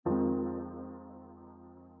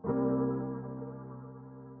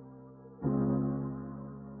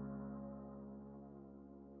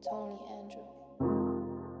Tony Andrew.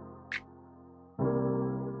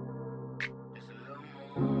 Just a little more,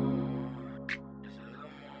 just a little more.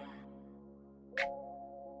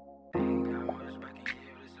 Ain't got much, but I can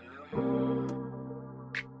give just a little more.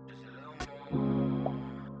 Just a little more,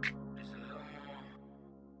 just a little more.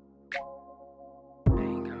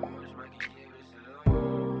 Ain't got much, but I can give just a little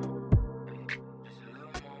more. Hey, just a little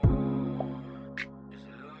more, just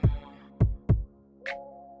a little more.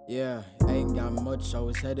 Yeah, ain't got much,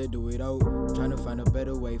 always had to do it out. Tryna find a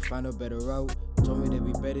better way, find a better route. Told me to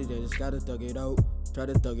be better, they just gotta thug it out. Try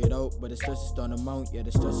to thug it out, but the stress is starting to mount. Yeah,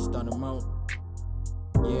 the stress is starting to mount.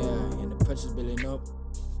 Yeah, and the pressure's building up.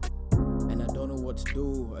 And I don't know what to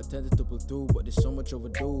do. I tend to pull through, but there's so much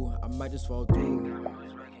overdue. I might just fall through. Ain't got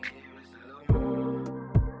much, but I can give just a little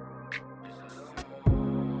more. Just a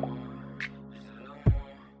little more, just a little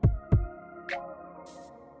more.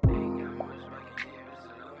 Ain't got much, but I can give just a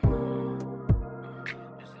little more. Just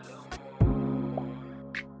a little more,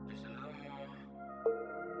 just a little more.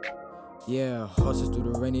 Yeah, hustles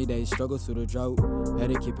through the rainy days, struggle through the drought.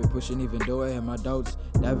 Had to keep it pushing even though I had my doubts.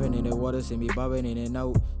 Diving in the water, see me bobbing in and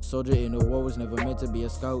out. Soldier in the war was never meant to be a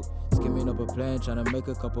scout. Skimming up a plan, trying to make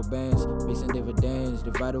a couple bands. Mixing dividends,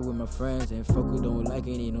 divided with my friends. And folk who don't like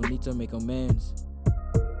it, ain't no need to make amends.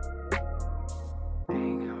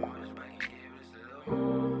 Ain't got much, but I can give just a little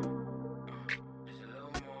more. Just a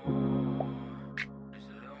little more, just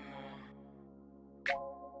a little more.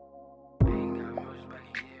 Ain't got much, but I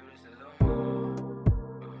can give just a little more.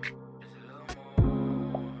 Just a little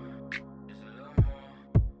more, just a little more.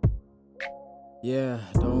 Yeah,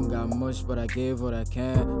 don't got much, but I gave what I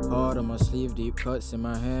can. Hard on my sleeve, deep cuts in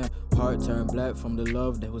my hand. Heart turned black from the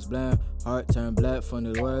love that was blind. Heart turned black from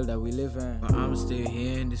the world that we live in. But I'm still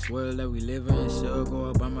here in this world that we live in. Still go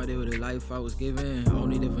about my day with the life I was given.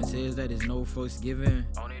 Only difference is that there's no force given.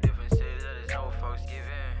 Only